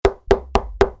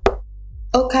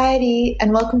Okaeri,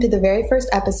 and welcome to the very first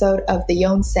episode of the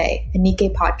Yon-Say, a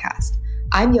Nikkei podcast.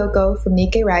 I'm Yoko from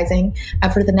Nikkei Rising,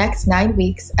 and for the next 9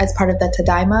 weeks, as part of the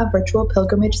Tadaima virtual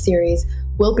pilgrimage series,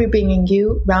 we'll be bringing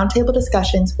you roundtable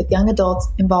discussions with young adults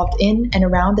involved in and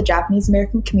around the Japanese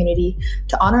American community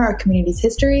to honor our community's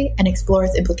history and explore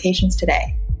its implications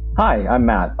today. Hi, I'm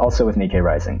Matt, also with Nikkei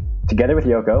Rising. Together with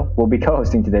Yoko, we'll be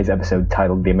co-hosting today's episode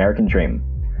titled The American Dream.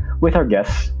 With our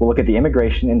guests, we'll look at the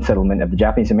immigration and settlement of the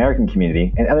Japanese American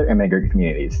community and other immigrant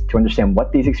communities to understand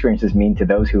what these experiences mean to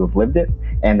those who have lived it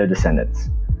and their descendants.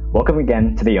 Welcome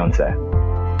again to the Yon-Say.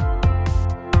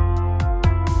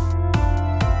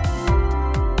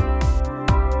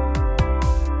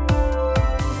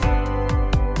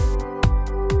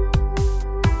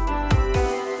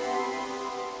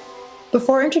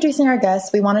 Before introducing our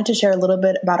guests, we wanted to share a little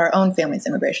bit about our own family's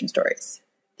immigration stories.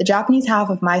 The Japanese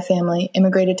half of my family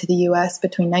immigrated to the U.S.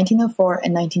 between 1904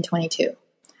 and 1922.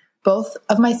 Both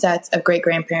of my sets of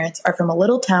great-grandparents are from a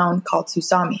little town called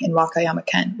Susami in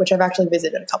Wakayama-ken, which I've actually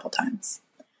visited a couple times.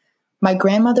 My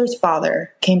grandmother's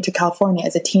father came to California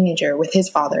as a teenager with his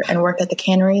father and worked at the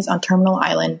canneries on Terminal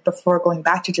Island before going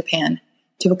back to Japan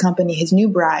to accompany his new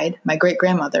bride, my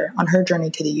great-grandmother, on her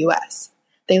journey to the U.S.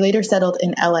 They later settled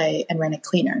in L.A. and rented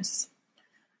cleaners.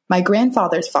 My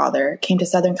grandfather's father came to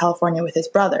Southern California with his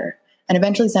brother and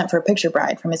eventually sent for a picture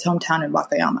bride from his hometown in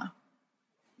Wakayama.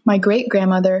 My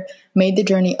great-grandmother made the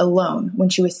journey alone when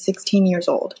she was 16 years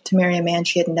old to marry a man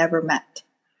she had never met.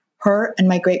 Her and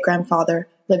my great-grandfather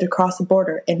lived across the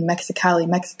border in Mexicali,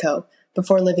 Mexico,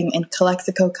 before living in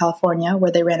Calexico, California,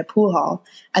 where they ran a pool hall,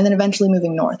 and then eventually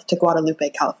moving north to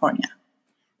Guadalupe, California.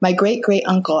 My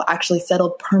great-great-uncle actually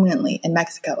settled permanently in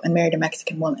Mexico and married a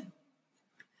Mexican woman.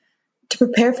 To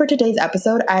prepare for today's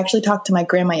episode, I actually talked to my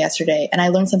grandma yesterday, and I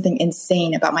learned something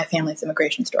insane about my family's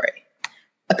immigration story.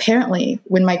 Apparently,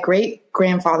 when my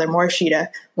great-grandfather Morishita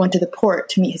went to the port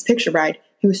to meet his picture bride,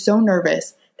 he was so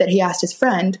nervous that he asked his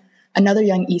friend, another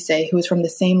young Issei who was from the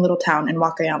same little town in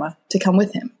Wakayama, to come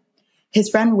with him. His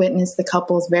friend witnessed the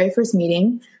couple's very first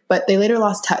meeting, but they later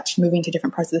lost touch, moving to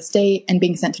different parts of the state and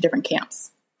being sent to different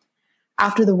camps.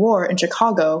 After the war in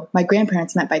Chicago, my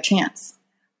grandparents met by chance.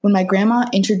 When my grandma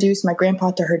introduced my grandpa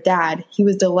to her dad, he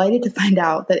was delighted to find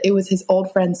out that it was his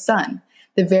old friend's son,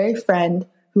 the very friend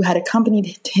who had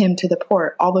accompanied him to the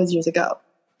port all those years ago.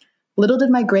 Little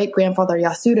did my great-grandfather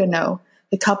Yasuda know,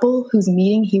 the couple whose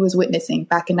meeting he was witnessing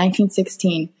back in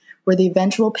 1916 were the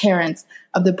eventual parents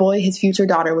of the boy his future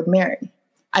daughter would marry.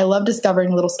 I love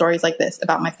discovering little stories like this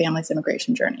about my family's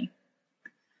immigration journey.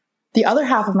 The other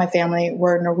half of my family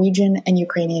were Norwegian and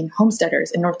Ukrainian homesteaders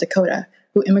in North Dakota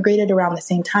who immigrated around the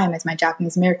same time as my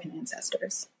Japanese American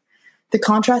ancestors. The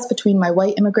contrast between my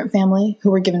white immigrant family,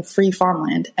 who were given free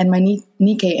farmland, and my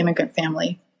Nikkei immigrant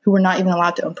family, who were not even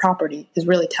allowed to own property, is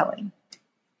really telling.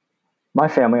 My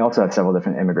family also had several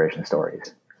different immigration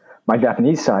stories. My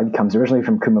Japanese side comes originally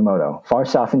from Kumamoto, far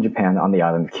south in Japan on the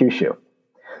island of Kyushu.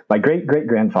 My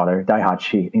great-great-grandfather,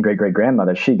 Daihachi, and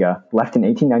great-great-grandmother, Shiga, left in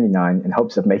 1899 in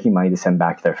hopes of making money to send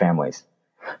back to their families.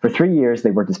 For 3 years,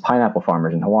 they worked as pineapple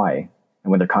farmers in Hawaii, and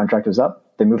when their contract was up,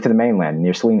 they moved to the mainland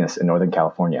near Salinas in Northern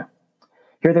California.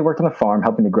 Here they worked on the farm,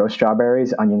 helping to grow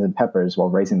strawberries, onions, and peppers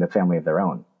while raising the family of their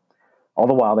own. All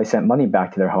the while, they sent money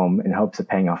back to their home in hopes of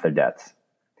paying off their debts.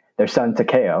 Their son,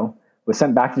 Takeo, was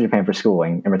sent back to Japan for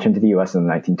schooling and returned to the U.S. in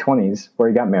the 1920s, where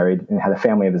he got married and had a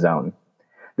family of his own.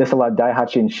 This allowed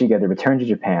Daihachi and Shiga to return to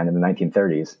Japan in the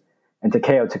 1930s, and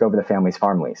Takeo took over the family's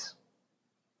farm lease.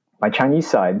 My Chinese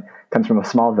side comes from a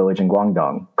small village in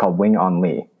Guangdong called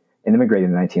Wing-on-Li, and immigrated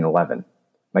in 1911.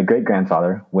 My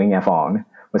great-grandfather, Wing F. Ong,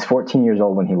 was 14 years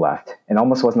old when he left, and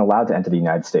almost wasn't allowed to enter the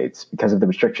United States because of the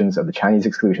restrictions of the Chinese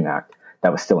Exclusion Act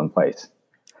that was still in place.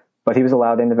 But he was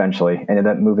allowed in eventually, and ended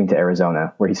up moving to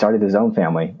Arizona, where he started his own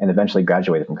family and eventually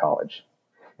graduated from college.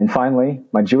 And finally,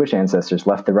 my Jewish ancestors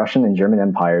left the Russian and German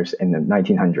empires in the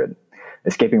 1900,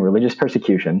 escaping religious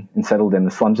persecution, and settled in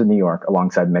the slums of New York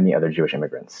alongside many other Jewish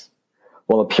immigrants.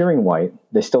 While appearing white,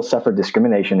 they still suffered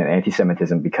discrimination and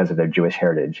anti-Semitism because of their Jewish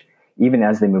heritage, even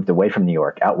as they moved away from New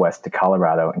York out west to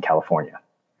Colorado and California,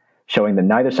 showing that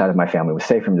neither side of my family was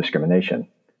safe from discrimination,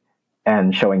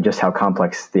 and showing just how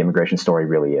complex the immigration story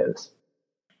really is.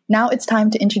 Now it's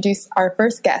time to introduce our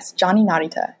first guest, Jonnie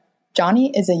Narita.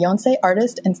 Jonnie is a Yon-Say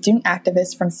artist and student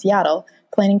activist from Seattle,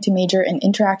 planning to major in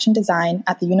interaction design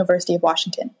at the University of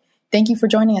Washington. Thank you for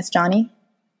joining us, Jonnie.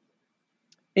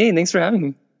 Hey, thanks for having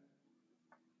me.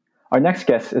 Our next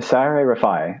guest is Saiyare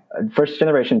Refaei, a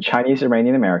first-generation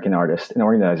Chinese-Iranian-American artist and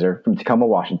organizer from Tacoma,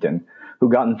 Washington, who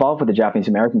got involved with the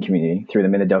Japanese-American community through the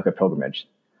Minidoka pilgrimage.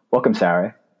 Welcome,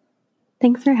 Saiyare.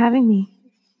 Thanks for having me.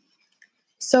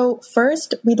 So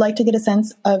first, we'd like to get a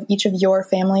sense of each of your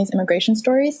family's immigration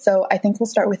stories. So I think we'll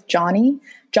start with Jonnie.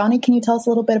 Jonnie, can you tell us a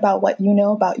little bit about what you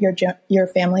know about your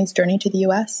family's journey to the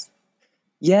U.S.?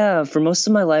 Yeah, for most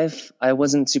of my life, I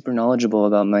wasn't super knowledgeable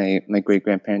about my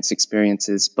great-grandparents'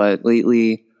 experiences, but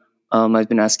lately I've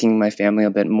been asking my family a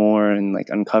bit more and like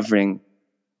uncovering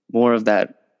more of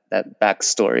that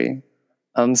backstory.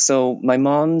 So my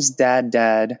mom's dad's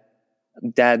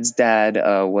dad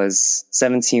was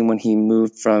 17 when he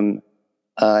moved from,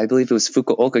 I believe it was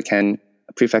Fukuoka-ken,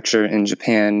 a prefecture in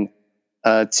Japan,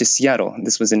 to Seattle.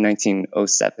 This was in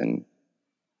 1907.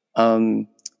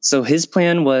 So his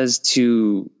plan was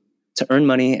to earn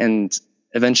money and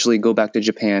eventually go back to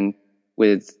Japan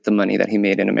with the money that he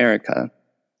made in America.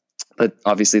 But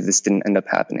obviously this didn't end up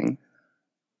happening.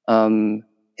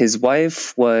 His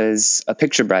wife was a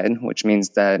picture bride, which means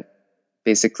that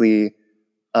basically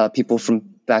people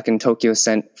from back in Tokyo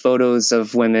sent photos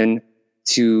of women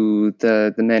to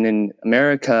the men in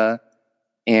America,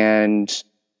 and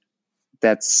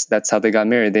that's how they got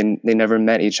married. They never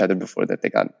met each other before they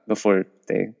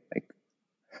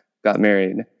got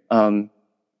married. And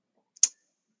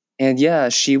yeah,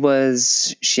 she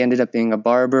ended up being a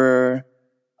barber.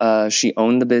 She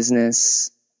owned the business.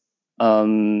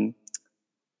 And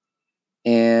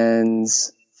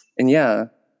yeah,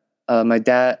 my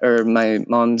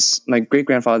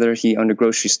great-grandfather, he owned a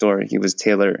grocery store. He was a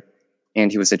tailor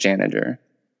and he was a janitor.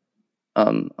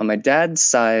 On my dad's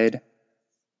side,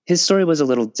 his story was a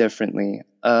little differently.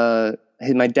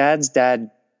 My dad's dad's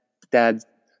dad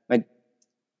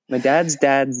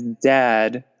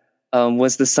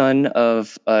was the son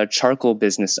of a charcoal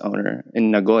business owner in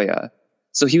Nagoya.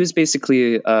 So he was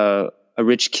basically a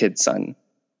rich kid's son.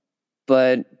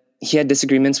 But he had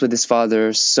disagreements with his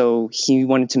father, so he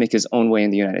wanted to make his own way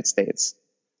in the United States.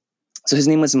 So his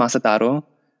name was Masataro,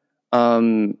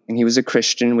 and he was a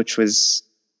Christian, which was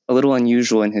a little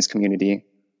unusual in his community.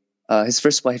 His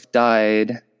first wife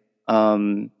died,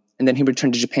 and then he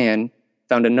returned to Japan,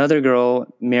 found another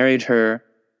girl, married her,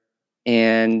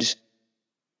 and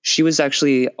she was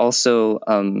actually also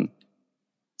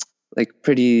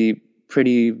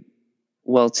pretty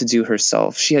well-to-do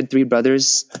herself. She had 3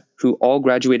 brothers who all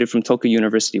graduated from Tokyo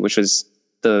University, which was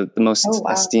the most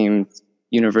esteemed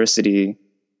university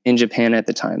in Japan at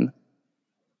the time.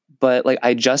 But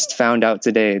I just found out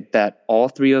today that all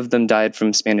 3 of them died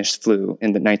from Spanish flu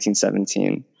in the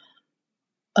 1917.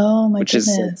 Oh my which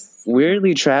goodness. is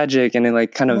weirdly tragic, and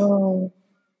it kind of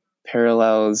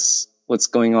parallels what's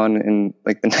going on in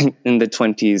the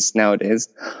 20s nowadays.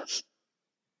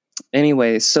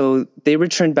 Anyway, so they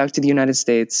returned back to the United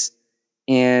States,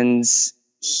 and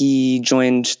he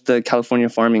joined the California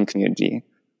farming community.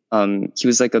 He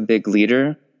was a big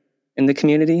leader in the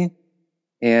community.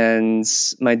 And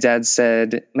my dad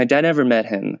never met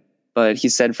him, but he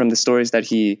said from the stories that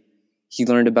he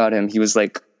learned about him, he was a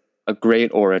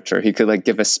great orator. He could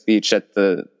give a speech at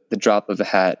the drop of a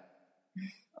hat.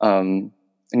 And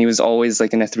he was always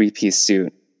in a 3-piece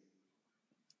suit.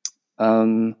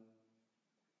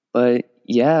 But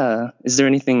yeah, is there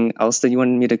anything else that you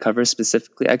wanted me to cover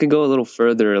specifically? I could go a little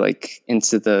further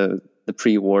into the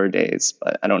pre-war days,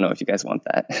 but I don't know if you guys want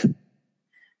that.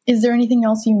 Is there anything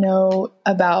else you know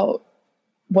about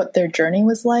what their journey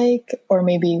was like, or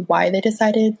maybe why they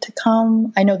decided to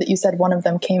come? I know that you said one of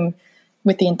them came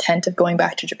with the intent of going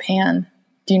back to Japan.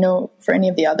 Do you know for any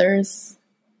of the others?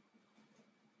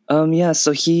 Yeah,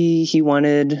 so he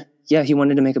wanted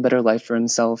to make a better life for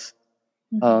himself.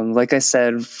 Mm-hmm. Like I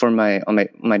said, on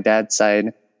my dad's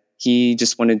side, he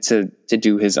just wanted to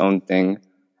do his own thing.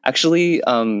 Actually,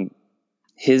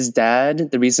 his dad,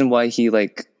 the reason why he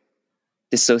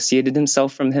dissociated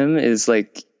himself from him is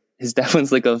his dad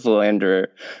was a philanderer,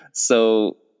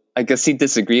 so I guess he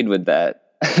disagreed with that.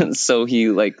 So he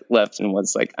left and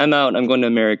was I'm out, I'm going to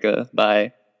America,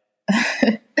 bye.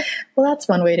 Well, that's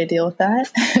one way to deal with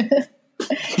that.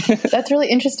 That's really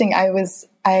interesting. I was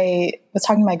talking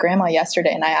to my grandma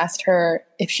yesterday, and I asked her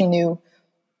if she knew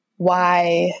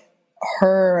why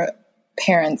her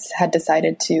parents had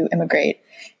decided to immigrate,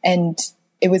 and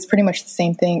it was pretty much the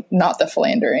same thing, not the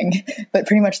philandering, but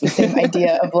pretty much the same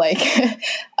idea of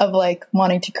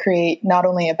wanting to create not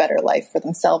only a better life for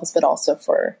themselves, but also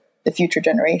for the future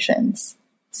generations.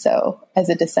 So as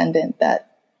a descendant, that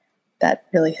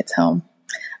really hits home.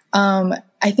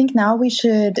 I think now we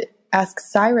should ask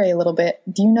Saiyare a little bit.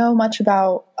 Do you know much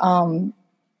about,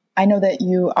 I know that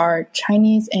you are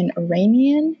Chinese and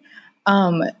Iranian.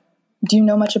 Do you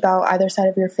know much about either side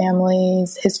of your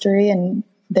family's history and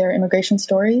their immigration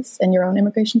stories and your own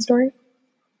immigration story?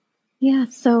 Yeah,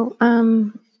 so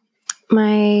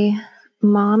my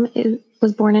mom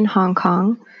was born in Hong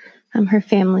Kong. Her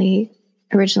family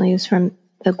originally was from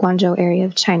the Guangzhou area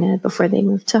of China before they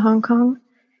moved to Hong Kong.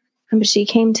 But she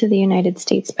came to the United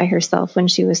States by herself when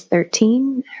she was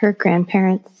 13. Her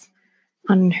grandparents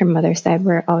on her mother's side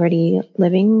were already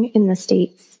living in the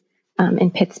States,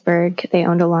 in Pittsburgh. They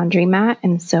owned a laundromat,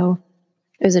 and so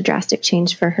it was a drastic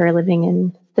change for her living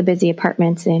in the busy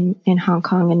apartments in Hong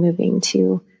Kong and moving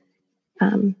to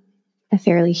a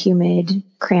fairly humid,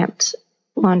 cramped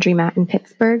laundromat in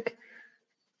Pittsburgh.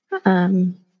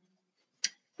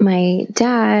 My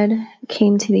dad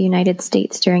came to the United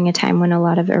States during a time when a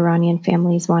lot of Iranian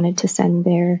families wanted to send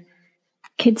their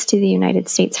kids to the United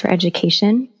States for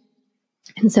education.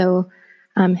 And so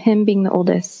him being the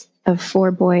oldest of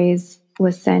 4 boys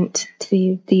was sent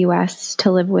to the U.S.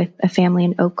 to live with a family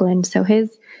in Oakland. So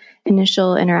his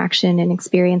initial interaction and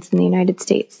experience in the United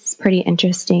States is pretty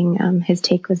interesting. His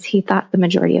take was he thought the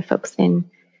majority of folks in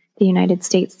the United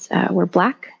States were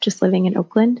Black, just living in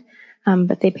Oakland.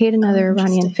 But they paid another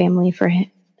Iranian family for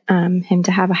him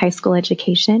to have a high school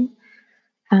education.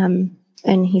 And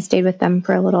he stayed with them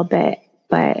for a little bit,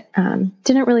 but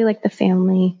didn't really like the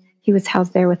family. He was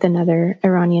housed there with another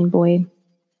Iranian boy.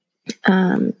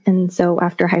 And so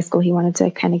after high school, he wanted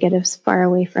to kind of get as far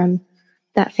away from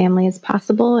that family as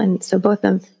possible. And so both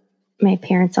of my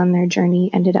parents on their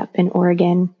journey ended up in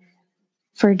Oregon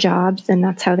for jobs, and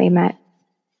that's how they met.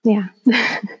 Yeah.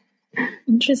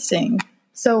 Interesting.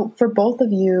 So for both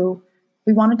of you,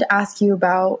 we wanted to ask you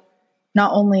about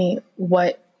not only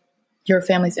what your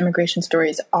family's immigration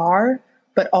stories are,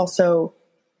 but also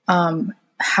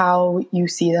how you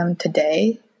see them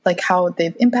today, like how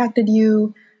they've impacted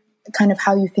you, kind of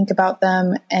how you think about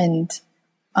them. And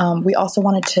we also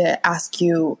wanted to ask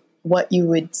you what you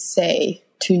would say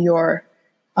to your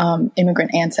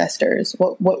immigrant ancestors.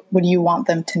 What would you want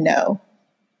them to know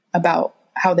about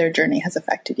how their journey has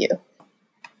affected you?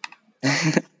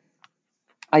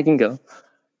 I can go.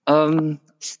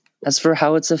 As for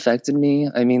how it's affected me,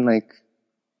 I mean, like,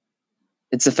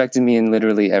 it's affected me in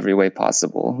literally every way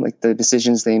possible. Like the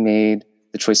decisions they made,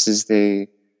 the choices they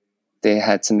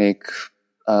had to make,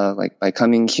 like by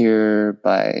coming here,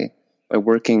 by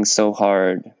working so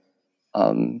hard.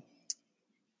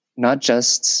 Not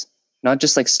just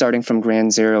like starting from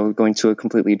ground zero, going to a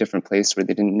completely different place where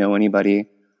they didn't know anybody,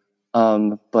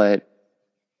 but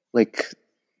like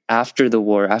after the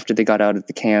war, after they got out of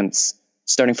the camps,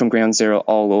 starting from ground zero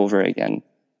all over again.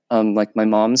 Like my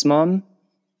mom's mom,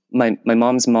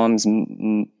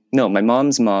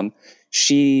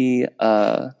 she,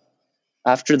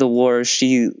 after the war,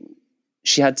 she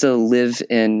had to live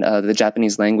in the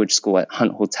Japanese language school at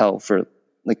Hunt Hotel for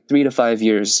like 3 to 5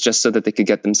 years just so that they could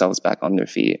get themselves back on their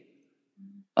feet.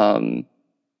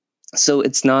 So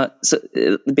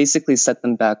it basically set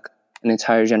them back an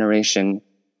entire generation.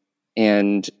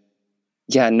 And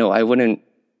yeah, no, I wouldn't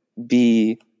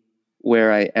be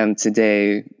where I am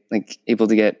today, like able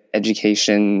to get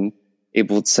education,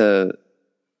 able to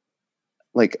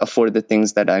like afford the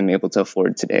things that I'm able to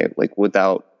afford today, like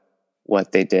without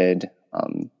what they did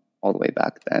all the way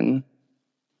back then.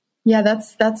 Yeah,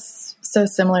 that's so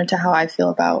similar to how I feel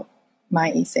about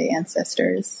my Issei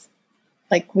ancestors.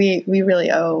 Like we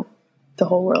really owe the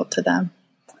whole world to them.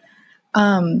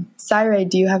 Saiyare,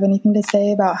 do you have anything to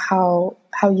say about how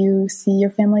you see your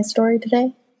family's story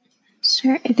today?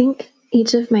 Sure. I think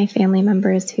each of my family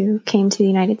members who came to the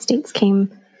United States came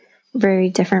for very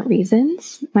different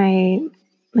reasons. My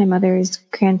mother's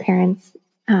grandparents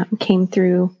came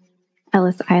through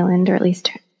Ellis Island, or at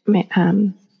least my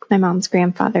mom's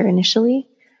grandfather initially.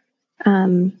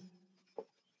 And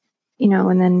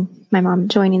then my mom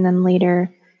joining them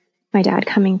later, my dad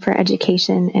coming for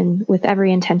education and with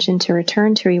every intention to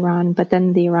return to Iran. But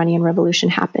then the Iranian Revolution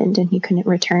happened and he couldn't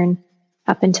return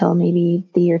up until maybe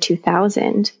the year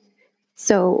 2000.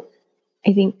 So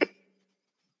I think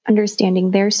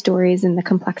understanding their stories and the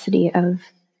complexity of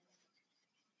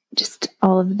just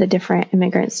all of the different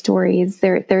immigrant stories,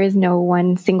 there is no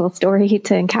one single story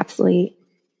to encapsulate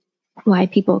why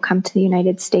people come to the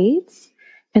United States.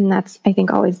 And that's, I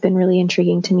think, always been really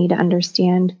intriguing to me to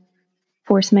understand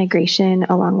forced migration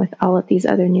along with all of these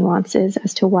other nuances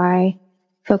as to why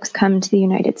folks come to the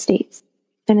United States.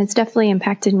 And it's definitely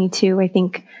impacted me too. I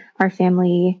think our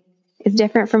family is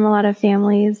different from a lot of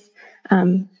families,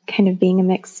 kind of being a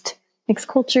mixed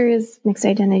cultures, mixed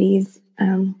identities.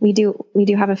 We do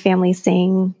have a family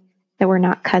saying that we're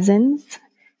not cousins.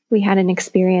 We had an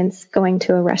experience going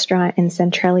to a restaurant in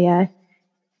Centralia,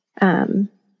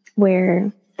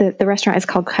 where the restaurant is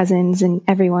called Cousins, and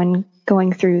everyone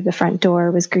going through the front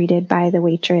door was greeted by the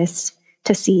waitress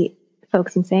to seat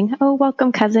folks and saying, "Oh,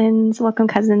 welcome cousins, welcome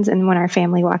cousins." And when our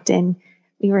family walked in,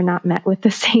 we were not met with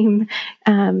the same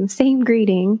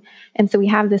greeting. And so we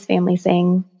have this family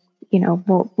saying,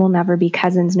 we'll never be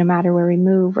cousins no matter where we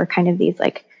move. We're kind of these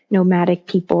like nomadic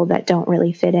people that don't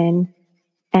really fit in,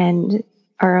 and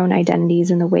our own identities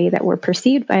and the way that we're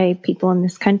perceived by people in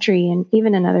this country and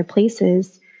even in other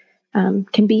places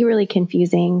can be really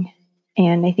confusing.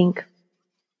 And I think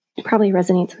it probably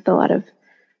resonates with a lot of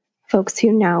folks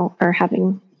who now are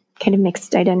having kind of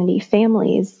mixed identity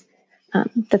families,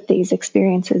 that these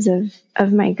experiences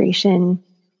of migration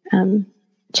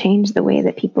change the way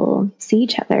that people see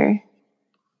each other.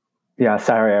 Yeah,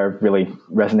 Saiyare, I really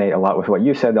resonate a lot with what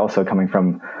you said, also coming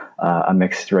from a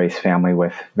mixed race family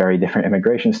with very different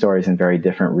immigration stories and very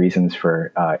different reasons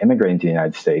for immigrating to the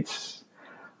United States,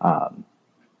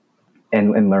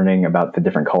 and learning about the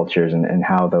different cultures and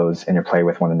how those interplay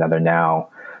with one another now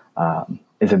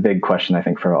is a big question, I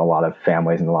think, for a lot of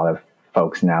families and a lot of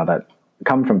folks now that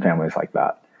come from families like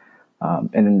that.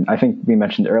 And I think we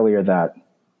mentioned earlier that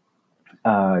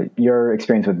your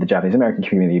experience with the Japanese American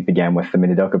community began with the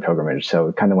Minidoka pilgrimage.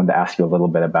 So kind of wanted to ask you a little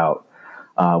bit about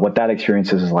what that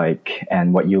experience was like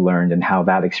and what you learned and how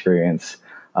that experience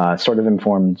sort of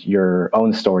informed your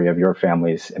own story of your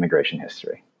family's immigration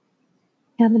history.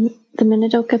 Yeah, the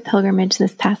Minidoka pilgrimage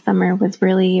this past summer was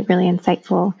really, really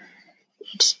insightful.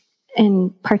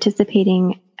 In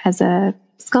participating as a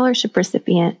scholarship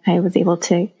recipient, I was able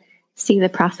to see the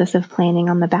process of planning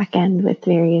on the back end with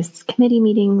various committee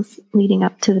meetings leading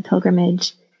up to the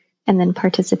pilgrimage, and then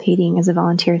participating as a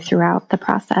volunteer throughout the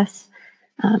process.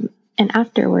 And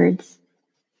afterwards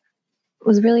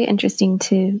was really interesting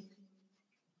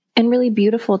and really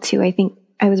beautiful too. I think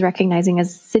I was recognizing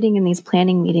as sitting in these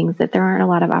planning meetings that there aren't a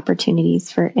lot of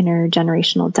opportunities for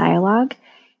intergenerational dialogue,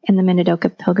 and the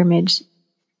Minidoka pilgrimage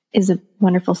is a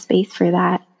wonderful space for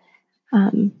that.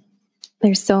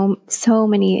 There's so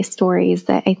many stories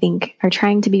that I think are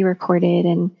trying to be recorded,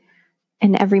 and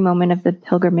every moment of the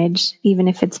pilgrimage, even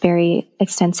if it's very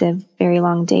extensive, very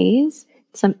long days,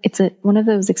 it's one of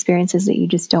those experiences that you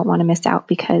just don't want to miss out,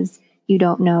 because you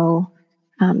don't know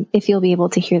if you'll be able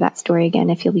to hear that story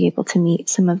again, if you'll be able to meet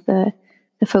some of the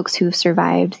folks who've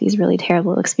survived these really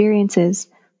terrible experiences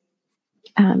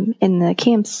in the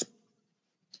camps.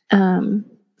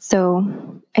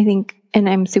 So I think, and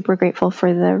I'm super grateful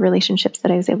for the relationships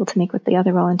that I was able to make with the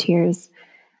other volunteers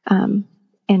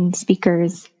and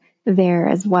speakers there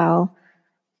as well.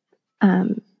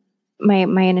 My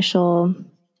initial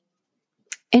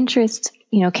interest,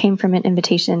 came from an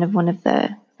invitation of one of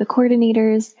the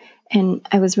coordinators, and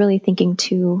I was really thinking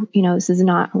too, this is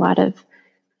not a lot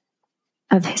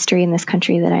of history in this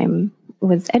country that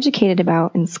was educated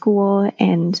about in school,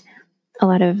 and a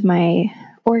lot of my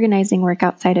organizing work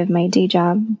outside of my day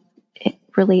job, it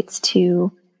relates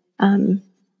to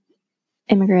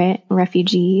immigrant and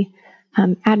refugee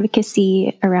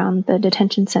advocacy around the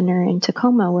detention center in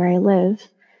Tacoma, where I live.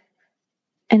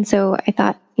 And so I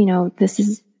thought,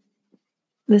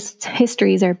 this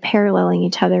histories are paralleling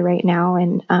each other right now,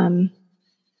 and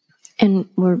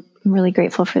we're really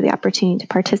grateful for the opportunity to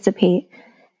participate.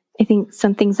 I think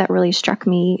some things that really struck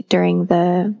me during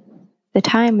the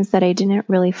time is that I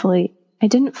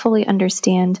didn't fully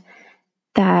understand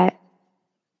that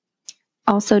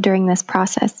also during this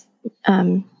process,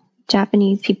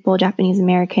 Japanese people, Japanese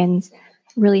Americans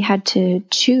really had to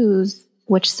choose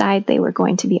which side they were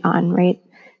going to be on, right?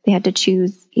 They had to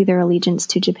choose either allegiance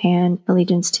to Japan,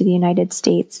 allegiance to the United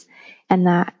States, and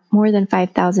that more than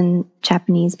 5,000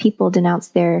 Japanese people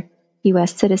denounced their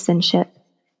U.S. citizenship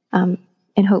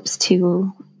in hopes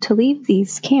to leave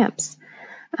these camps.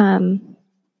 And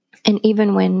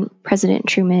even when President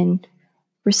Truman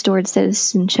restored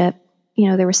citizenship,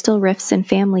 there were still rifts in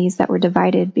families that were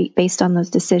divided based on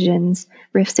those decisions,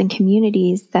 rifts in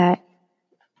communities that,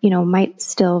 might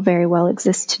still very well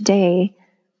exist today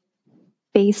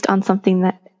based on something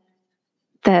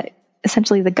that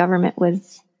essentially the government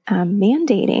was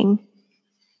mandating.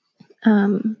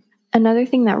 Another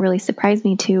thing that really surprised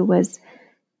me too was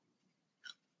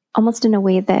almost in a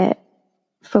way that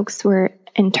folks were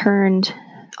interned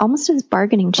almost as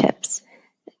bargaining chips.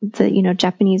 The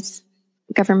Japanese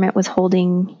government was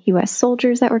holding U.S.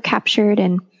 soldiers that were captured,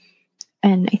 and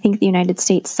I think the United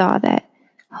States saw that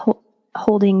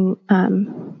holding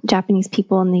Japanese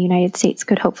people in the United States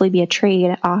could hopefully be a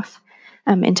trade off,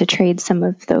 and to trade some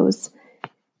of those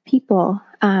people.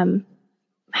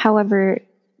 However,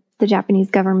 the Japanese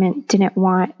government didn't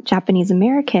want Japanese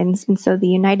Americans, and so the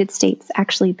United States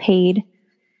actually paid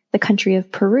the country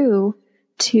of Peru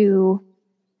to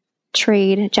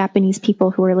trade Japanese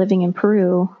people who were living in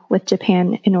Peru with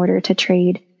Japan in order to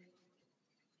trade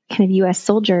kind of U.S.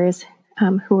 soldiers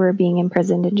who were being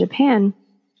imprisoned in Japan.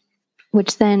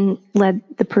 which then led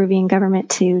the Peruvian government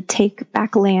to take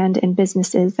back land and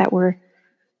businesses that were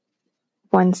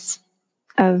once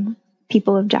of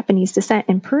people of Japanese descent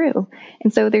in Peru.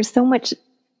 And so there's so much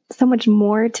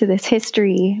more to this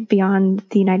history beyond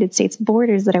the United States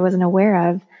borders that I wasn't aware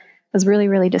of. It was really,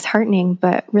 really disheartening,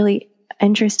 but really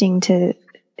interesting to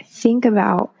think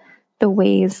about the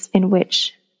ways in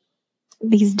which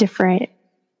these different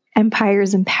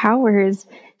empires and powers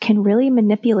can really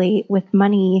manipulate with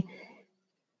money,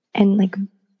 and like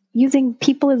using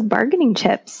people as bargaining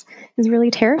chips is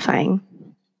really terrifying.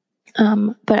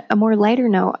 But a more lighter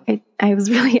note, I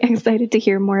was really excited to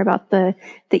hear more about the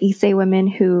Issei women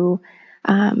who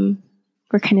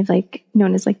were kind of like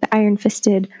known as like the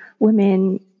iron-fisted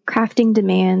women, crafting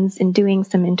demands and doing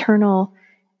some internal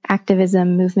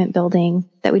activism, movement building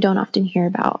that we don't often hear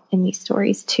about in these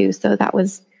stories too. So that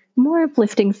was more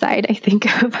uplifting side, I think,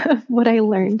 of what I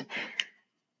learned.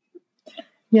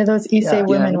 Yeah, those Issei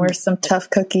women were some tough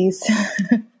cookies.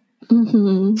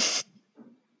 Mm-hmm.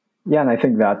 Yeah, and I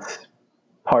think that's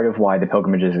part of why the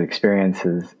pilgrimages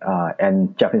experiences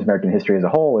and Japanese American history as a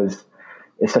whole is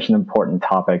such an important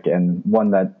topic, and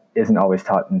one that isn't always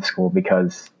taught in school,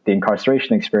 because the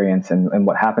incarceration experience and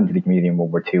what happened to the community in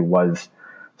World War II was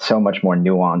so much more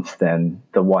nuanced than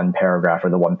the one paragraph or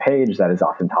the one page that is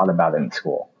often taught about in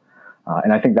school.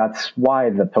 And I think that's why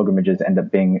the pilgrimages end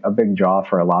up being a big draw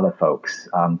for a lot of folks,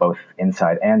 both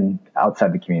inside and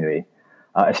outside the community,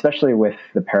 especially with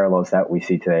the parallels that we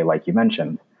see today, like you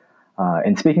mentioned.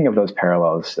 And speaking of those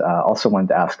parallels, also wanted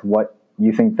to ask what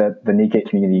you think that the Nikkei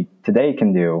community today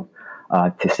can do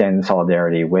to stand in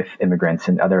solidarity with immigrants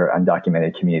and other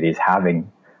undocumented communities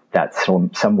having that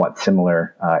somewhat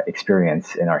similar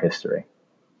experience in our history.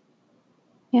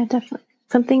 Yeah, definitely.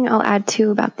 Something I'll add too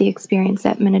about the experience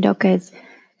at Minidoka is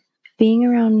being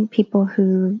around people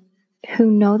who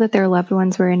know that their loved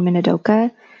ones were in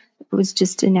Minidoka. It was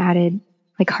just an added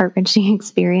like heart-wrenching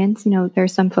experience. You know, there are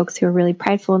some folks who are really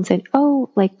prideful and said,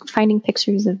 "Oh, like finding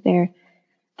pictures of their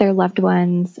loved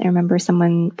ones." I remember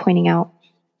someone pointing out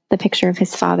the picture of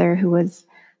his father, who was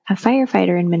a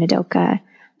firefighter in Minidoka,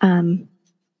 and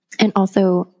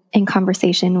also in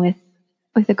conversation with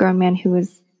a grown man who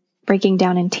was breaking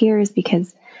down in tears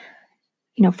because,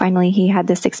 you know, finally he had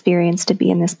this experience to be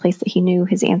in this place that he knew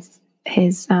his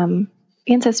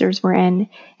ancestors were in,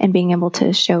 and being able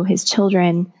to show his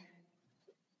children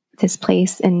this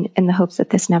place in the hopes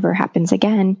that this never happens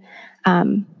again.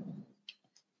 And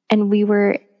we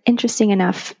were, interesting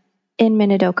enough, in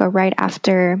Minidoka right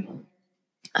after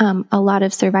a lot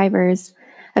of survivors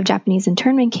of Japanese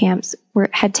internment camps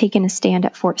had taken a stand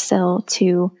at Fort Sill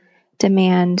to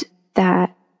demand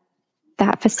that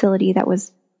facility that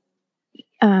was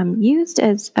used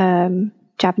as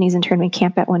Japanese internment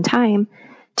camp at one time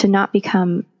to not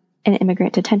become an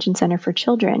immigrant detention center for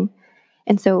children.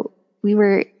 And so we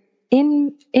were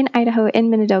in Idaho, in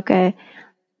Minidoka,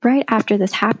 right after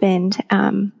this happened,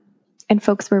 and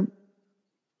folks were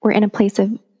in a place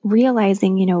of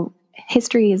realizing, you know,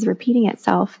 history is repeating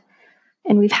itself,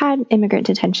 and we've had immigrant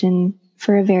detention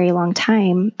for a very long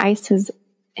time. ICE's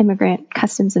Immigrant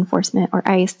Customs Enforcement, or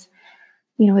ICE,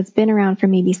 you know, it's been around for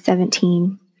maybe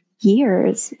 17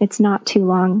 years. It's not too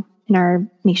long in our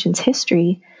nation's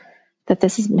history that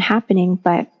this has been happening,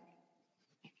 but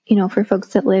you know, for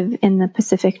folks that live in the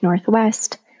Pacific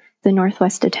Northwest, the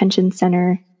Northwest Detention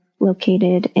Center,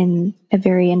 located in a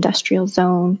very industrial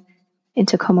zone in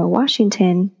Tacoma,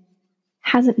 Washington,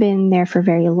 hasn't been there for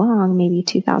very long, maybe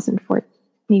 2004.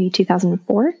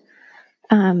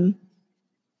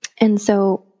 And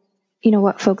so, you know,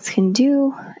 what folks can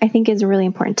do, I think, is really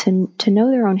important to know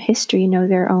their own history, know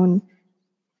their own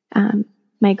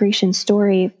migration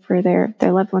story for their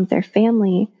loved ones, their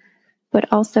family, but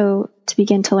also to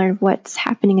begin to learn what's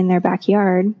happening in their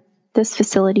backyard. This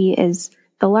facility is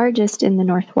the largest in the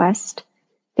Northwest.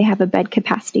 They have a bed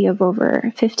capacity of over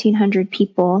 1,500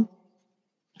 people,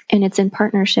 and it's in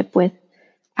partnership with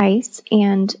ICE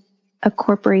and a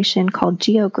corporation called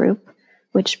Geo Group,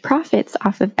 which profits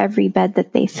off of every bed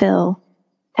that they fill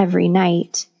every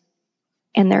night.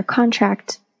 And their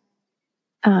contract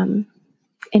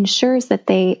ensures that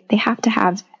they have to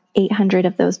have 800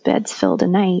 of those beds filled a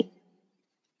night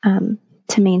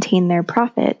to maintain their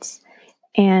profits.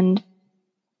 And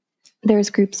there's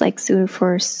groups like Sur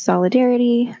for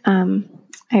Solidarity. I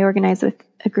organize with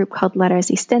a group called La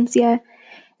Resistencia,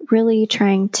 really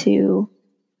trying to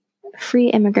free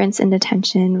immigrants in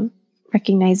detention,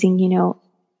 recognizing, you know,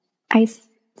 ICE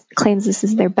claims this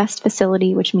is their best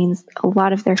facility, which means a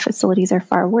lot of their facilities are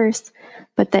far worse,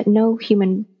 but that no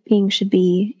human being should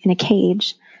be in a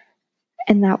cage,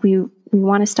 and that we We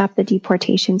want to stop the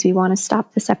deportations. We want to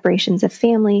stop the separations of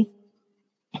family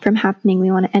from happening.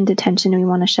 We want to end detention. We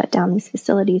want to shut down these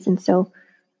facilities. And so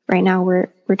right now we're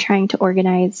trying to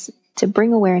organize to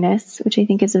bring awareness, which I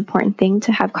think is an important thing,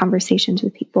 to have conversations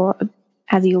with people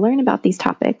as you learn about these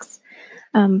topics.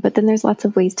 But then there's lots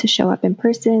of ways to show up in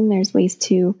person. There's ways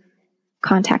to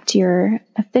contact your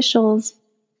officials.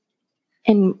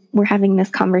 And we're having this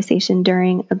conversation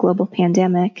during a global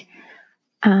pandemic.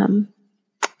 And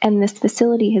this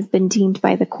facility has been deemed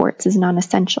by the courts as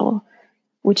non-essential,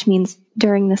 which means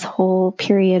during this whole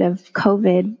period of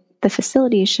COVID, the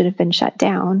facility should have been shut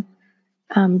down.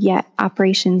 Yet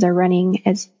operations are running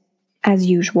as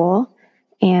usual,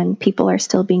 and people are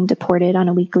still being deported on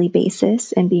a weekly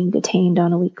basis and being detained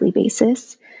on a weekly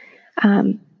basis.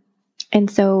 And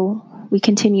so we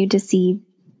continue to see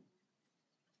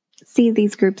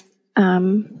these groups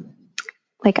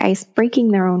like ICE breaking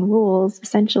their own rules,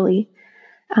 essentially.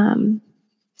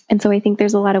 And so I think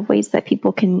there's a lot of ways that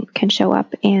people can show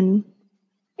up and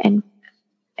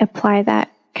apply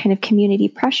that kind of community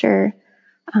pressure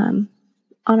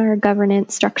on our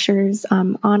governance structures,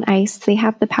 on ICE. They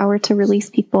have the power to release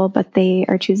people, but they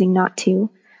are choosing not to.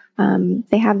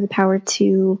 They have the power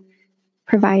to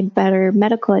provide better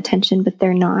medical attention, but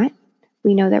they're not.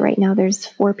 We know that right now there's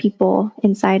 4 people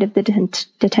inside of the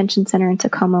detention center in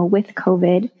Tacoma with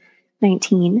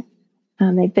COVID-19.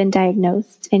 They've been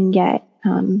diagnosed, and yet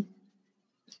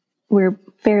we're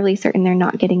fairly certain they're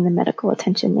not getting the medical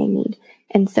attention they need.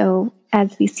 And so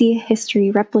as we see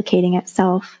history replicating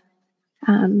itself,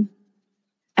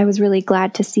 I was really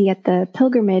glad to see at the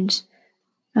pilgrimage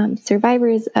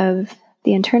survivors of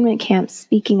the internment camps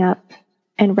speaking up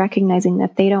and recognizing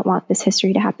that they don't want this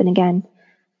history to happen again.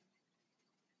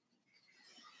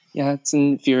 Yeah, it's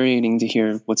infuriating to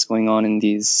hear what's going on in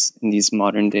these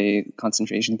modern day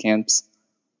concentration camps.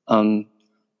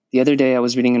 The other day I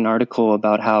was reading an article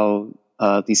about how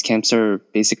these camps are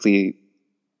basically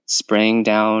spraying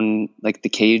down like the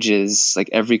cages like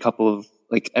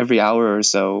every hour or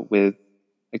so with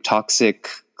like toxic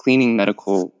cleaning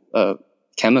medical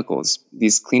chemicals,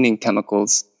 these cleaning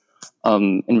chemicals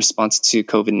in response to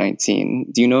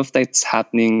COVID-19. Do you know if that's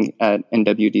happening at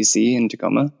NWDC in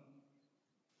Tacoma?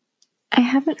 I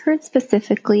haven't heard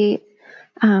specifically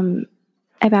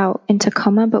about in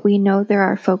Tacoma, but we know there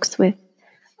are folks with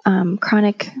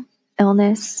chronic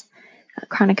illness,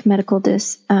 chronic medical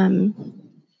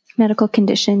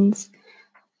conditions,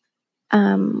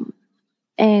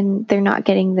 and they're not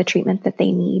getting the treatment that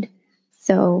they need.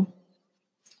 So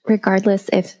regardless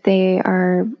if they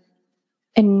are,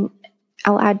 and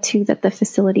I'll add too that the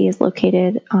facility is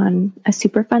located on a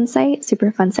Superfund site.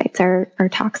 Superfund sites are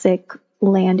toxic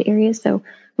land areas, so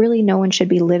really no one should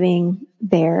be living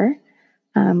there.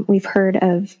 We've heard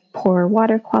of poor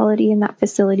water quality in that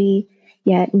facility,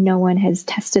 yet no one has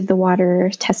tested the water,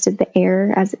 tested the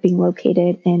air as it being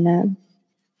located in an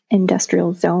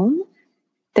industrial zone.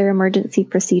 Their emergency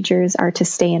procedures are to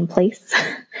stay in place,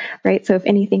 right? So if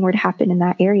anything were to happen in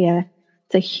that area,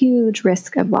 it's a huge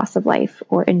risk of loss of life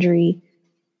or injury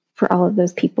for all of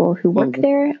those people who work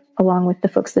there, along with the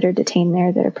folks that are detained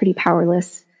there that are pretty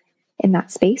powerless in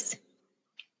that space.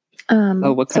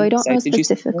 What so I don't know did you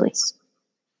say specifically.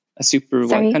 A super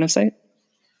Sorry? What kind of site?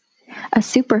 A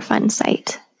Superfund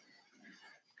site.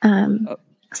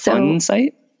 Fun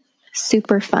site?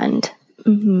 Superfund.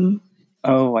 Mm-hmm.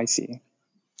 Oh, I see.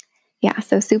 Yeah,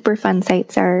 so Superfund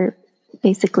sites are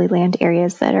basically land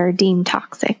areas that are deemed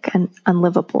toxic and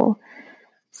unlivable.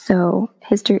 So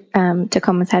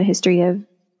Tacoma's had a history of,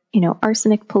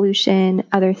 arsenic pollution,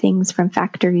 other things from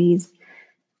factories,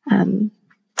 and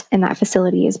that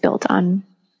facility is built on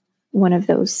one of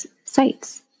those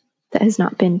sites that has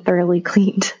not been thoroughly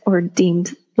cleaned or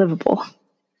deemed livable.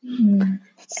 Mm.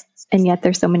 And yet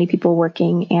there's so many people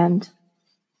working and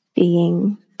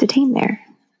being detained there.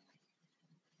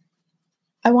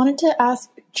 I wanted to ask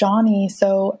Jonnie,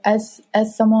 so as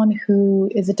someone who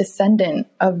is a descendant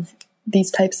of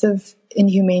these types of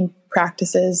inhumane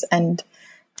practices and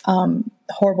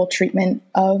horrible treatment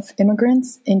of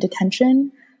immigrants in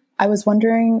detention, I was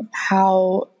wondering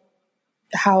how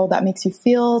that makes you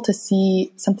feel to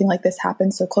see something like this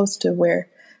happen so close to where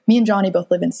me and Jonnie both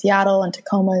live in Seattle, and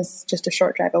Tacoma is just a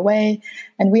short drive away.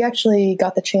 And we actually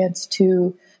got the chance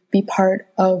to be part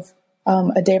of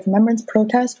a Day of Remembrance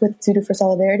protest with Sudo for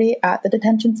Solidarity at the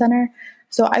detention center.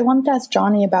 So I wanted to ask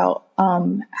Jonnie about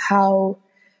how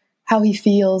he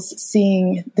feels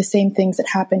seeing the same things that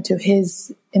happened to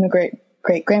his immigrant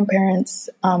great-grandparents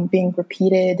being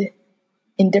repeated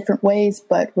in different ways,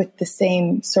 but with the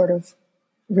same sort of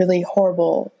really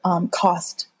horrible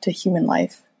cost to human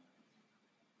life.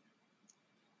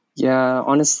 Yeah,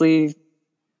 honestly,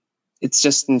 it's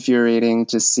just infuriating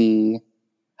to see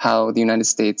how the United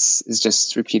States is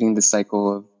just repeating the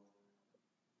cycle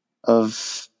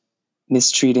of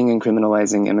mistreating and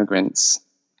criminalizing immigrants.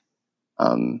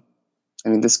 I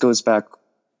mean, this goes back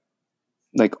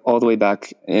like all the way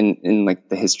back in like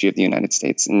the history of the United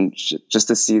States, and just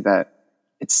to see that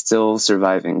it's still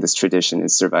surviving, this tradition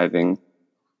is surviving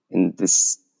in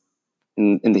this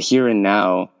in the here and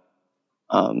now.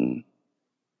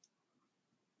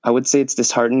 I would say it's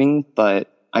disheartening,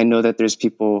 but I know that there's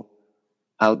people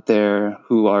out there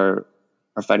who are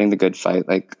fighting the good fight,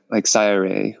 like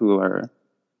Saiyare, who are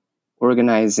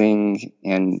organizing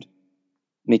and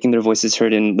making their voices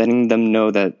heard and letting them know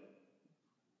that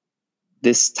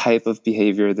this type of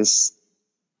behavior, this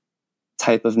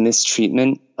type of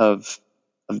mistreatment of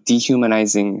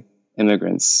dehumanizing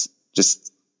immigrants,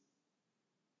 just,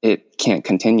 it can't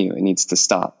continue. It needs to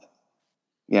stop.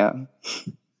 Yeah.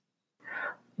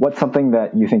 What's something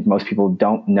that you think most people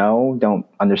don't know, don't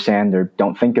understand, or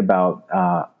don't think about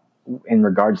in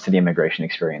regards to the immigration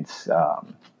experience?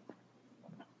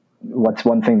 What's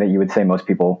one thing that you would say most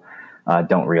people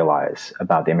don't realize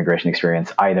about the immigration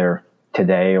experience, either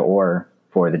today or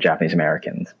for the Japanese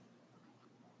Americans?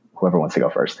 Whoever wants to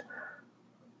go first.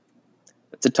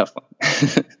 It's a tough one.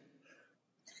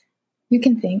 You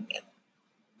can think.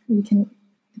 You can.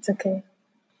 It's okay.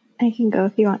 I can go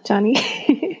if you want,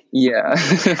 Jonnie. Yeah.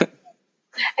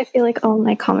 I feel like all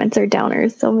my comments are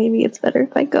downers, so maybe it's better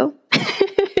if I go.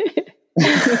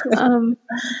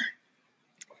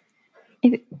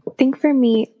 I think for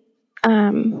me,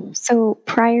 so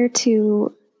prior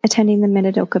to attending the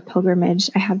Minidoka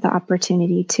pilgrimage, I had the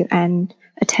opportunity to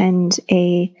attend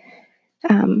a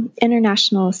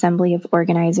International Assembly of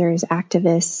Organizers,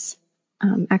 Activists,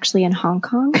 actually in Hong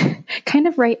Kong, kind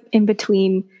of right in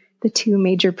between the two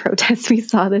major protests we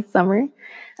saw this summer,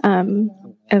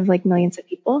 of like millions of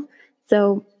people.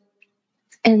 So,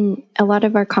 and a lot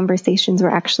of our conversations were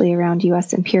actually around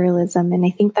US imperialism. And I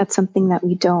think that's something that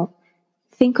we don't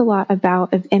think a lot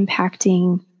about, of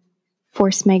impacting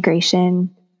forced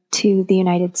migration to the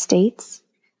United States,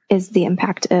 is the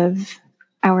impact of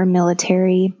our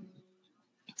military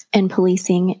and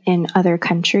policing in other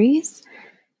countries,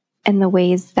 and the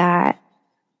ways that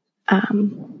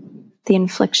the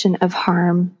infliction of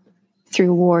harm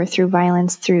through war, through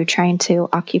violence, through trying to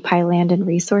occupy land and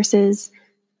resources,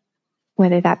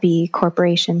 whether that be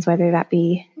corporations, whether that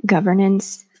be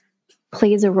governance,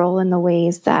 plays a role in the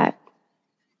ways that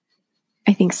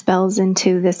I think spells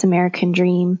into this American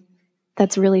dream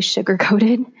that's really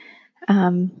sugar-coated,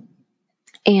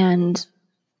 and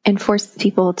forces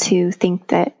people to think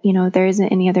that, you know, there isn't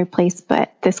any other place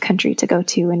but this country to go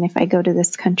to. And if I go to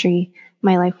this country,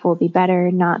 my life will be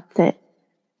better. Not that,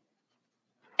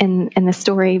 and the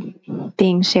story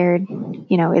being shared,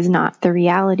 you know, is not the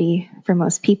reality for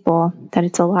most people, that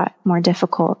it's a lot more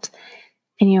difficult.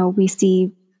 And, you know, we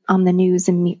see on the news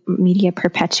and media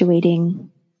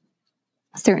perpetuating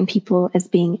certain people as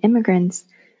being immigrants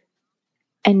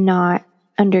and not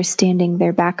understanding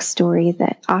their backstory,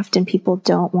 that often people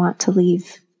don't want to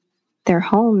leave their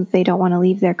homes. They don't want to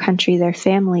leave their country, their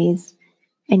families.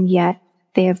 And yet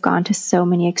they have gone to so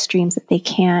many extremes that they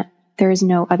can't, there is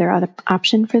no other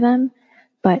option for them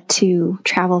but to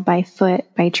travel by foot,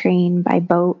 by train, by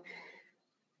boat,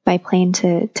 by plane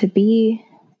to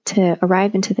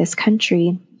arrive into this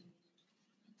country.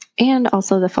 And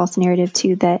also the false narrative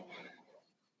too, that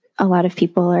a lot of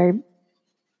people are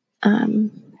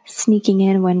sneaking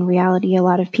in, when in reality a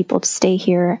lot of people stay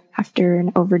here after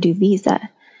an overdue visa.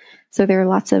 So there are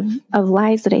lots of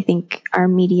lies that I think our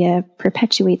media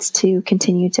perpetuates to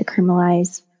continue to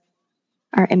criminalize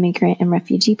our immigrant and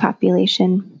refugee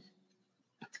population.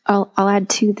 I'll add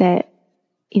too that,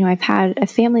 you know, I've had a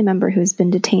family member who's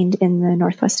been detained in the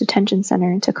Northwest Detention Center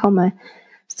in Tacoma.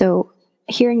 So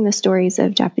hearing the stories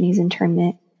of Japanese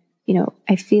internment, you know,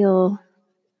 I feel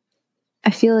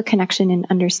a connection in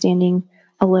understanding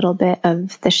a little bit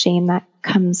of the shame that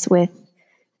comes with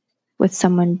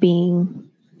someone being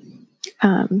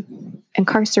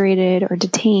incarcerated or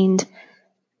detained,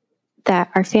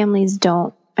 that our families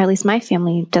don't, at least my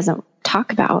family doesn't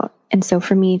talk about. And so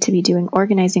for me to be doing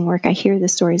organizing work, I hear the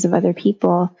stories of other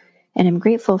people, and I'm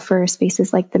grateful for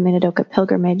spaces like the Minidoka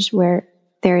pilgrimage, where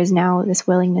there is now this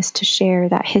willingness to share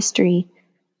that history,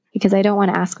 because I don't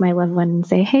want to ask my loved one and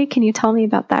say, hey, can you tell me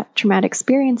about that traumatic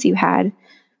experience you had?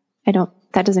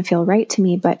 That doesn't feel right to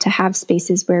me. But to have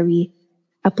spaces where we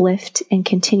uplift and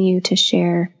continue to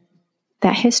share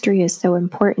that history is so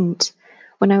important.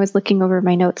 When I was looking over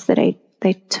my notes that I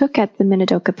took at the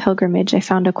Minidoka pilgrimage, I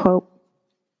found a quote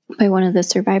by one of the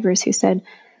survivors who said,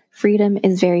 freedom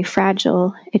is very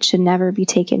fragile. It should never be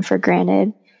taken for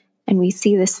granted. And we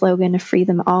see the slogan of free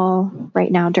them all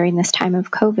right now during this time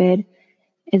of COVID,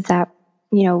 is that,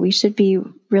 we should be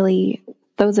really,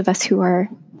 those of us who are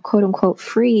quote unquote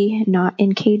free, not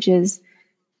in cages,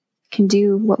 can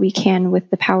do what we can with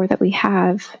the power that we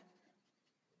have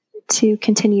to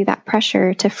continue that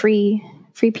pressure to free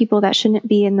people that shouldn't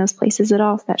be in those places at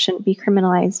all, that shouldn't be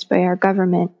criminalized by our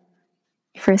government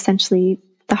for essentially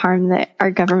the harm that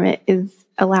our government is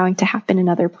allowing to happen in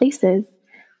other places.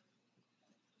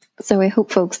 So I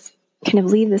hope folks kind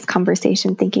of leave this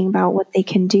conversation thinking about what they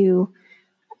can do.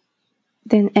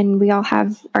 And we all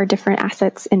have our different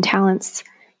assets and talents.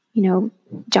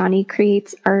 Jonnie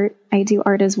creates art. I do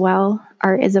art as well.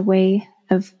 Art is a way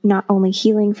of not only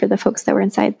healing for the folks that were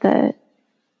inside the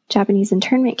Japanese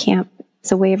internment camp.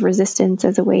 It's a way of resistance,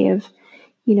 as a way of,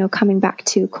 coming back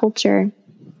to culture.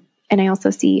 And I also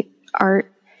see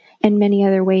art and many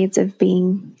other ways of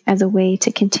being as a way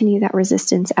to continue that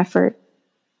resistance effort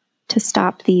to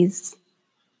stop this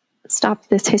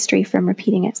history from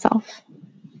repeating itself.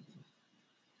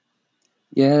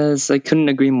 Yes, I couldn't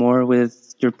agree more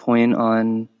with your point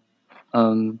on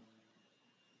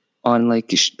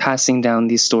like passing down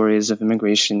these stories of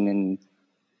immigration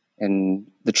and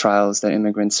the trials that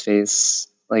immigrants face.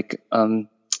 Like,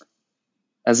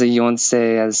 as a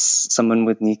Yon-Say, as someone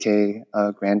with Nikkei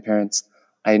grandparents,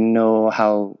 I know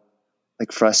how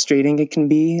like frustrating it can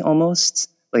be almost.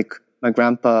 Like my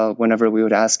grandpa, whenever we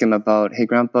would ask him about, hey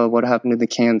grandpa, what happened to the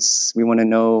camps? We want to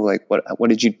know, like, what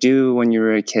did you do when you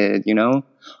were a kid?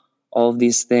 All of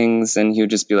these things. And he would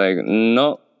just be like,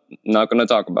 no, not going to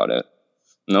talk about it.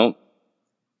 Nope.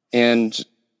 And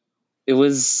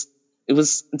it's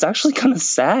actually kind of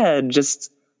sad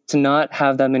just to not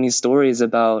have that many stories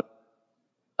about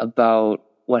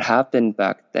what happened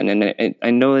back then. And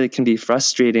I know it can be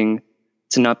frustrating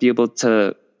to not be able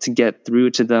to get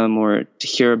through to them or to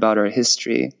hear about our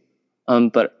history.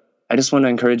 But I just want to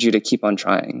encourage you to keep on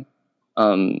trying.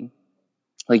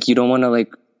 Like, you don't want to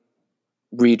like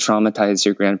re-traumatize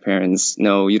your grandparents.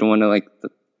 No, you don't want to like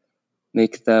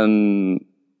make them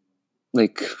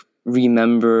like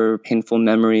remember painful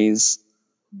memories.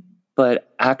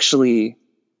 But actually,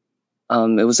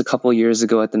 it was a couple years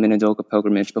ago at the Minidoka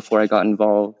pilgrimage before I got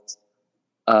involved.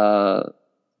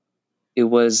 It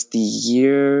was the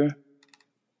year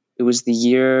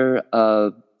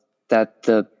that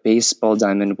the baseball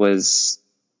diamond was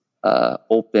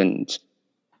opened.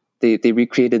 They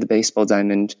recreated the baseball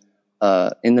diamond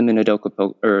in the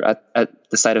Minidoka, or at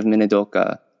the site of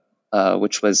Minidoka,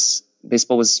 which was,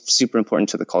 baseball was super important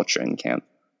to the culture in camp.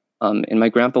 And my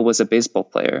grandpa was a baseball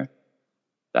player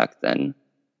back then.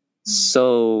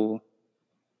 So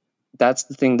that's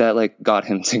the thing that like got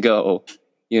him to go,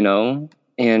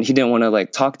 and he didn't want to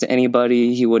like talk to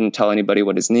anybody. He wouldn't tell anybody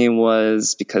what his name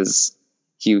was because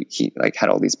he like had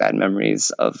all these bad memories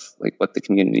of like what the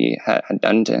community had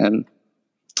done to him.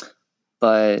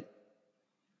 But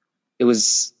it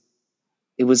was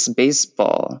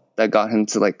baseball that got him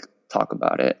to like talk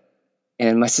about it.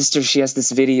 And my sister, she has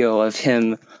this video of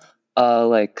him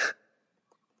like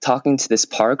talking to this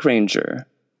park ranger,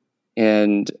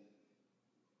 and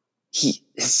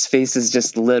his face is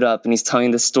just lit up, and he's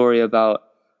telling the story about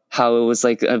how it was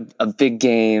like a big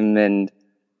game, and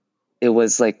it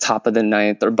was like top of the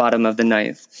ninth or bottom of the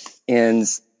ninth, and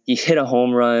he hit a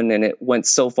home run and it went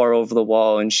so far over the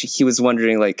wall, and he was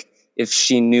wondering like if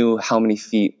she knew how many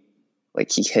feet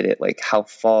like he hit it, like how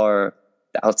far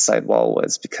the outside wall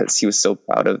was, because he was so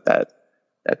proud of that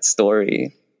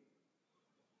story.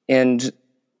 And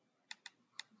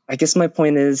I guess my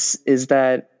point is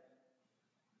that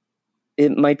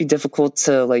it might be difficult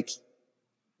to like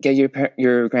get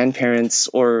your grandparents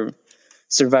or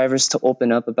survivors to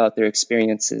open up about their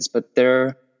experiences, but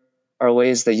there are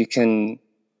ways that you can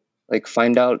like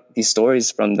find out these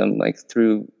stories from them, like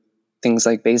through things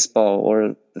like baseball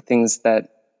or the things that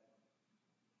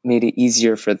made it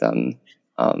easier for them.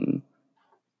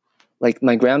 Like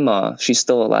my grandma, she's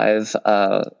still alive.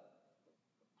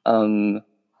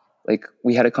 Like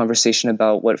we had a conversation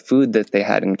about what food that they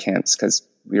had in camps, because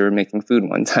we were making food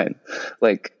one time.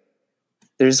 Like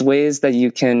there's ways that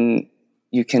you can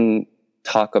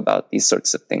talk about these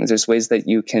sorts of things. There's ways that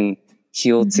you can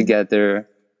heal together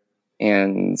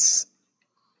and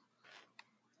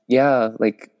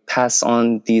like pass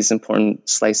on these important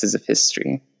slices of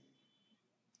history.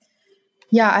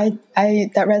 Yeah, I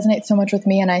that resonates so much with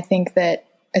me. And I think that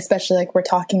especially like we're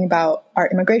talking about our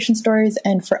immigration stories,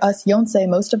 and for us Yon-Say,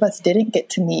 most of us didn't get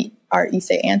to meet our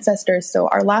Issei ancestors. So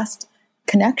our last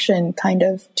connection kind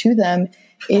of to them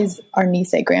is our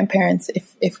Nikkei grandparents,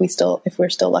 if we're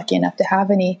still lucky enough to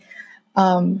have any.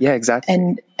 Yeah,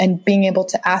 exactly. And being able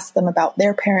to ask them about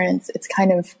their parents, it's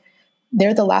kind of,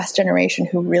 they're the last generation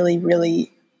who really,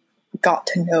 really got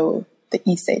to know the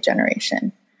Issei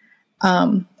generation.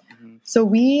 So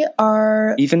we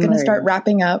are going to start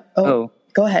wrapping up. Oh,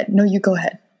 go ahead. No, you go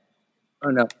ahead. Oh,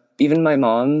 no. Even my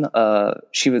mom,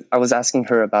 I was asking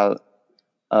her about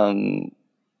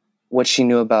what she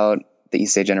knew about the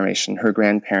Issei generation, her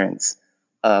grandparents,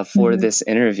 for this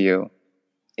interview.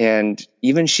 And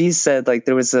even she said like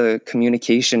there was a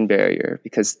communication barrier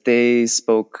because they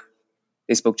spoke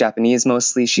Japanese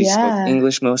mostly. She spoke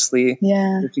English mostly.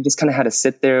 Yeah. So she just kind of had to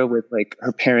sit there with like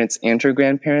her parents and her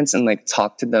grandparents and like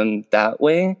talk to them that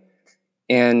way.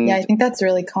 And yeah, I think that's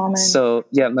really common. So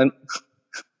yeah,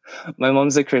 my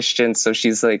mom's a Christian, so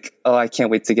she's like, oh, I can't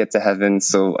wait to get to heaven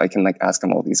so I can like ask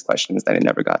him all these questions that I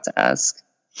never got to ask.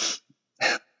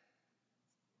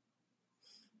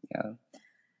 Yeah.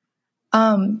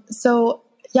 So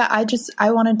yeah,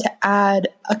 I wanted to add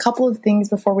a couple of things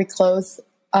before we close.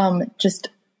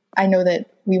 I know that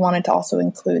we wanted to also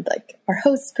include like our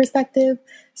host's perspective.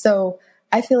 So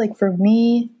I feel like for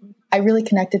me, I really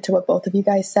connected to what both of you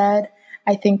guys said.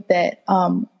 I think that,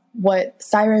 what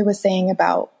Saiyare was saying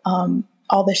about,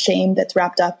 all the shame that's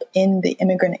wrapped up in the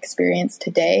immigrant experience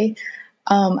today.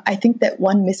 I think that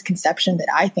one misconception that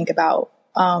I think about,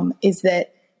 is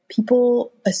that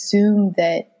people assume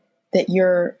that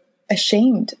you're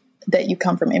ashamed that you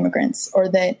come from immigrants, or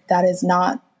that is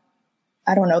not,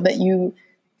 I don't know, that you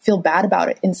feel bad about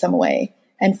it in some way.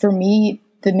 And for me,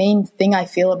 the main thing I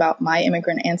feel about my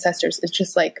immigrant ancestors is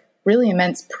just like really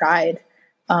immense pride,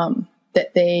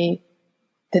 that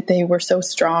they were so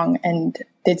strong and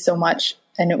did so much.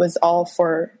 And it was all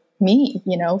for me,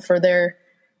 for their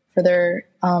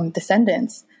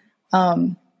descendants.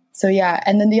 So yeah.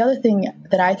 And then the other thing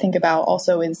that I think about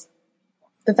also is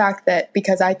the fact that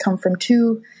because I come from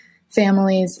two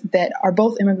families that are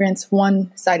both immigrants,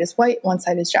 one side is white, one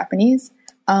side is Japanese.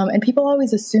 And people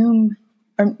always assume,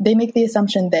 or they make the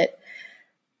assumption that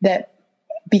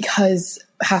because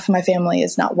half of my family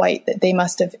is not white, that they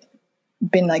must have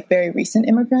been like very recent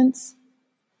immigrants,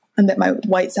 and that my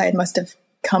white side must have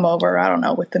come over, I don't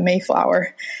know, with the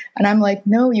Mayflower. And I'm like,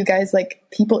 no, you guys, like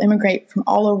people immigrate from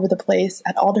all over the place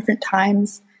at all different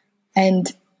times.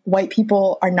 And white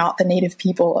people are not the native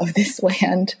people of this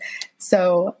land.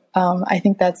 So I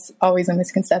think that's always a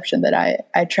misconception that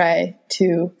I try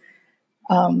to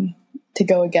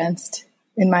go against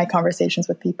in my conversations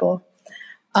with people.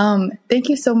 Thank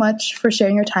you so much for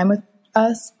sharing your time with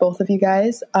us, both of you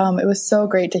guys. It was so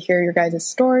great to hear your guys'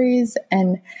 stories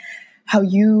and how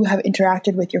you have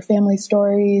interacted with your family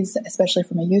stories, especially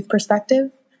from a youth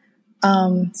perspective.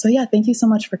 So yeah, thank you so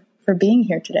much for being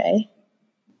here today.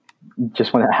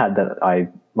 Just want to add that I,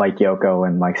 like Yoko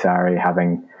and like Saiyare,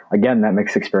 having, again, that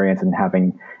mixed experience and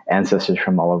having ancestors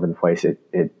from all over the place,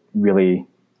 it really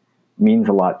means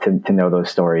a lot to know those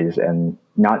stories and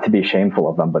not to be shameful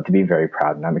of them, but to be very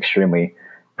proud. And I'm extremely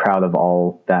proud of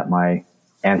all that my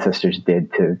ancestors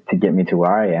did to get me to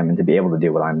where I am and to be able to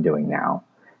do what I'm doing now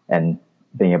and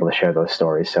being able to share those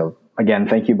stories. So again,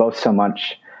 thank you both so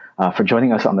much for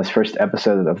joining us on this first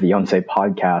episode of the Yon-Say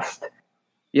Podcast.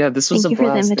 Yeah, this was a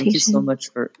blast. Thank you so much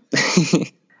for...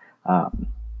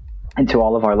 And to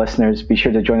all of our listeners, be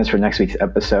sure to join us for next week's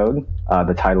episode,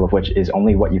 the title of which is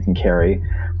Only What You Can Carry,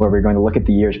 where we're going to look at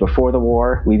the years before the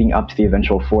war, leading up to the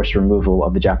eventual forced removal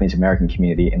of the Japanese American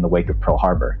community in the wake of Pearl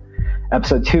Harbor.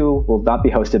 Episode 2 will not be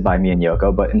hosted by me and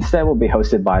Yoko, but instead will be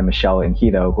hosted by Michelle and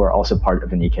Hito, who are also part of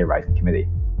the Nikkei Rising Committee.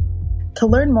 To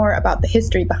learn more about the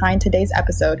history behind today's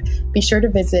episode, be sure to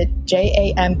visit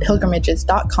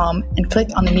jampilgrimages.com and click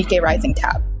on the Nikkei Rising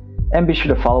tab. And be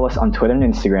sure to follow us on Twitter and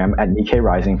Instagram at Nikkei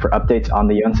Rising for updates on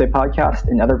the Yon-Say Podcast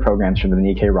and other programs from the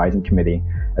Nikkei Rising Committee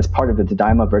as part of the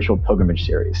Tadaima Virtual Pilgrimage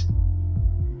Series.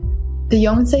 The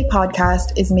Yon-Say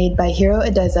Podcast is made by Hiro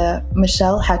Adeza,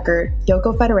 Michelle Heckert,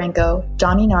 Yoko Fedorenko,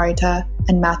 Jonnie Narita,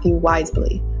 and Matthew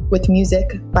Wisely, with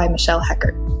music by Michelle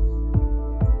Heckert.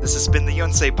 This has been the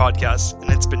Yon-Say Podcast,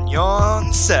 and it's been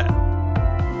Yon-Say.